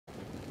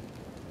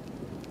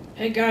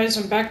Hey guys,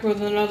 I'm back with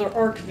another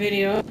ARC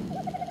video,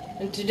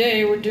 and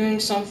today we're doing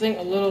something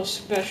a little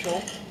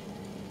special.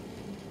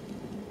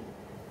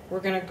 We're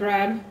gonna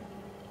grab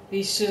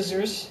these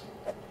scissors,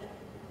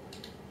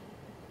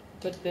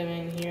 put them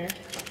in here,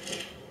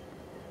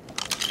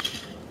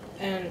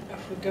 and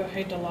if we go,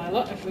 hey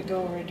Delilah, if we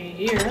go over to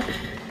here,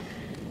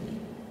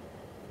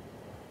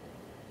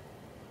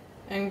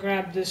 and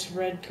grab this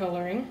red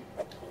coloring,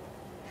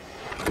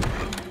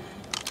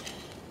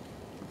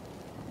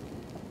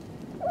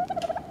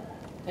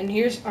 and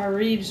here's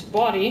Areeb'S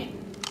body.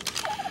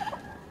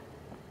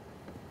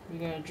 We're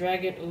gonna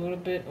drag it a little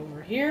bit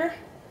over here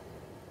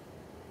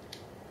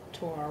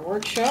to our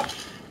workshop,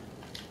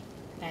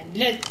 and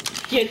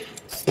let's get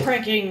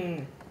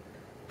pranking.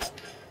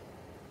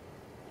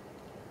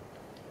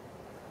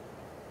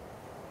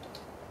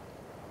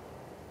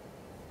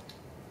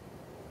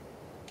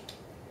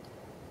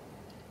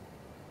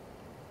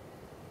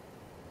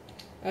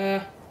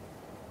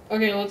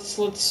 Okay, let's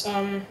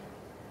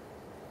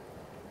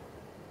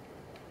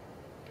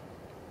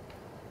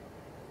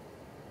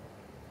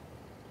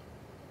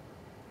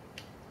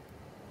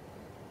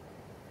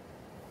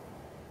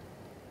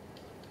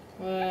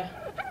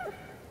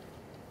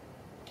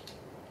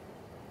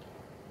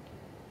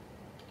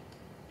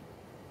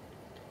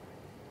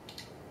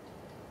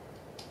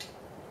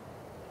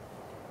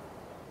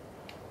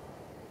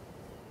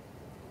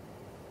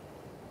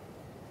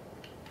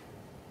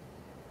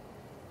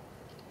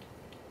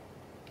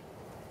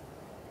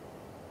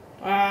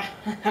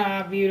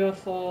haha,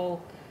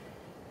 beautiful.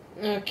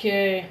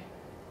 Okay.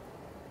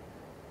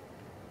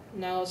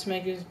 Now let's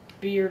make his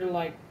beard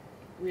like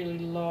really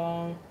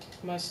long,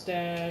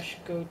 mustache,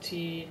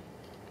 goatee.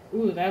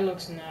 Ooh, that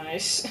looks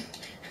nice.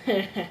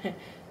 Yeah,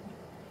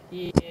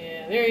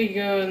 there you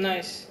go,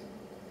 nice.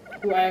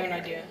 Ooh, I have an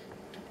idea.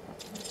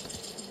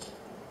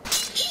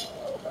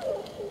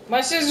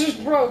 My scissors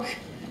broke!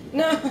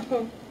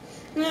 No!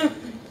 No!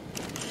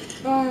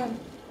 Oh,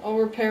 I'll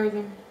repair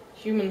them.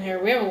 Human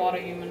hair. We have a lot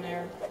of human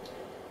hair.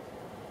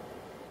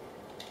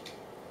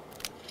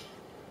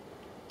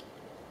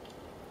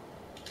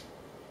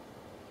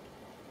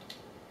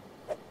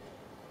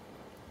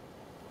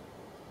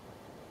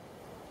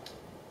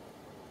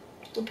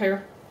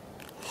 Repair.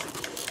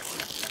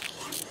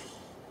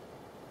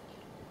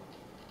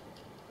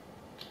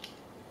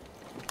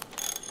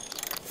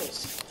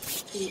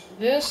 Let's eat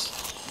this.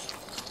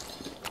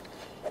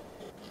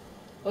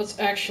 Let's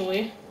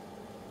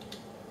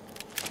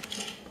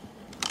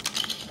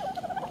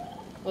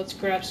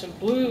grab some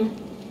blue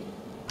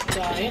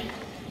dye.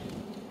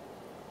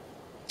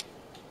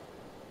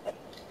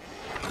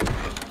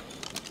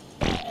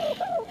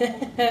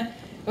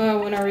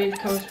 Well, when Areeb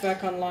comes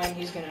back online,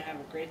 he's gonna have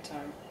a great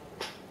time.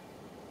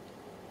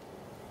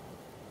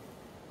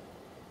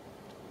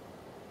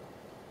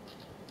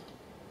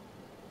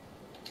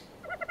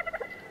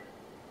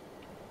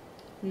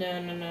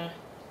 No.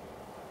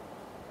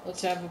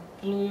 Let's have a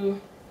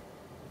blue.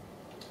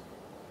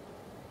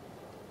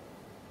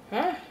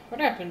 Huh? What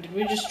happened? Did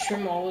we just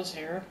trim all his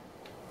hair?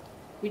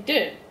 We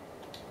did.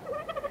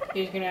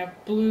 He's gonna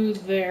have blue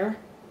there.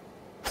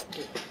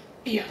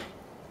 Yeah.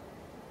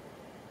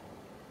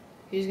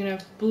 He's gonna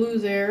have blue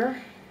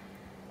there.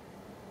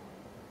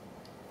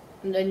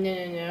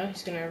 No.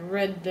 He's gonna have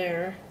red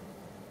there.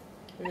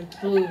 And then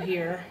blue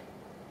here.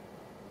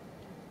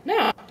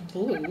 No,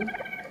 blue.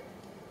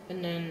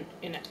 And then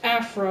in an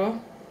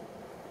afro.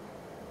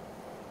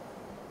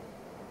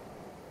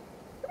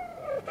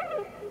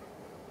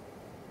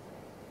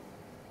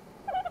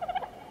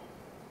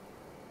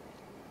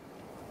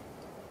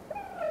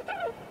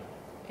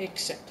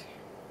 Except.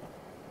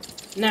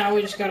 Now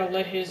we just gotta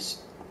let his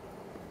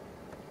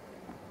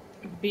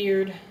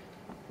beard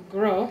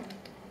grow.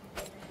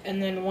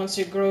 And then once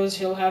it grows,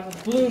 he'll have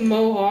a blue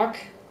mohawk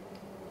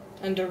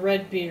and a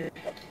red beard.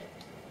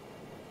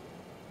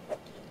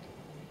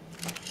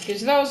 Okay,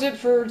 so that was it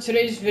for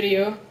today's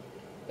video.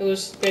 It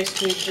was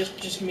basically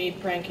just me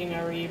pranking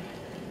Areeb.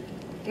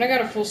 And I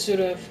got a full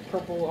suit of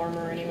purple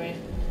armor anyway.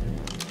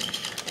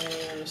 And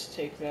I'll just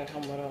take that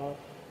helmet off.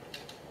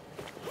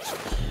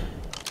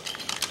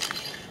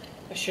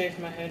 I shaved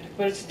my head,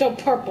 but it's still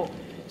purple.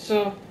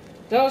 So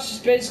that was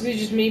basically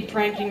just me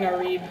pranking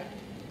Areeb.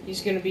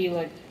 He's gonna be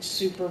like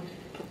super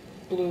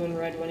blue and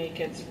red when he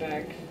gets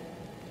back.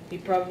 He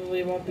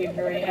probably won't be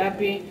very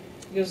happy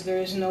because there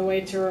is no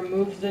way to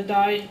remove the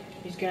dye.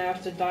 He's gonna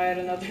have to dye it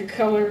another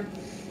color.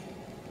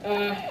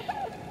 Well,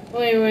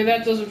 anyway,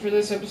 that does it for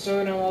this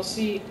episode, and I'll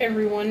see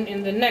everyone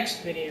in the next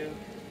video.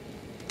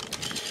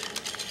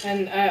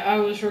 And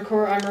I'm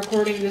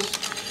recording this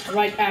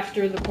right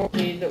after the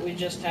party that we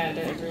just had,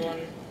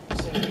 everyone.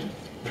 So,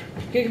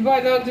 okay,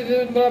 goodbye, though.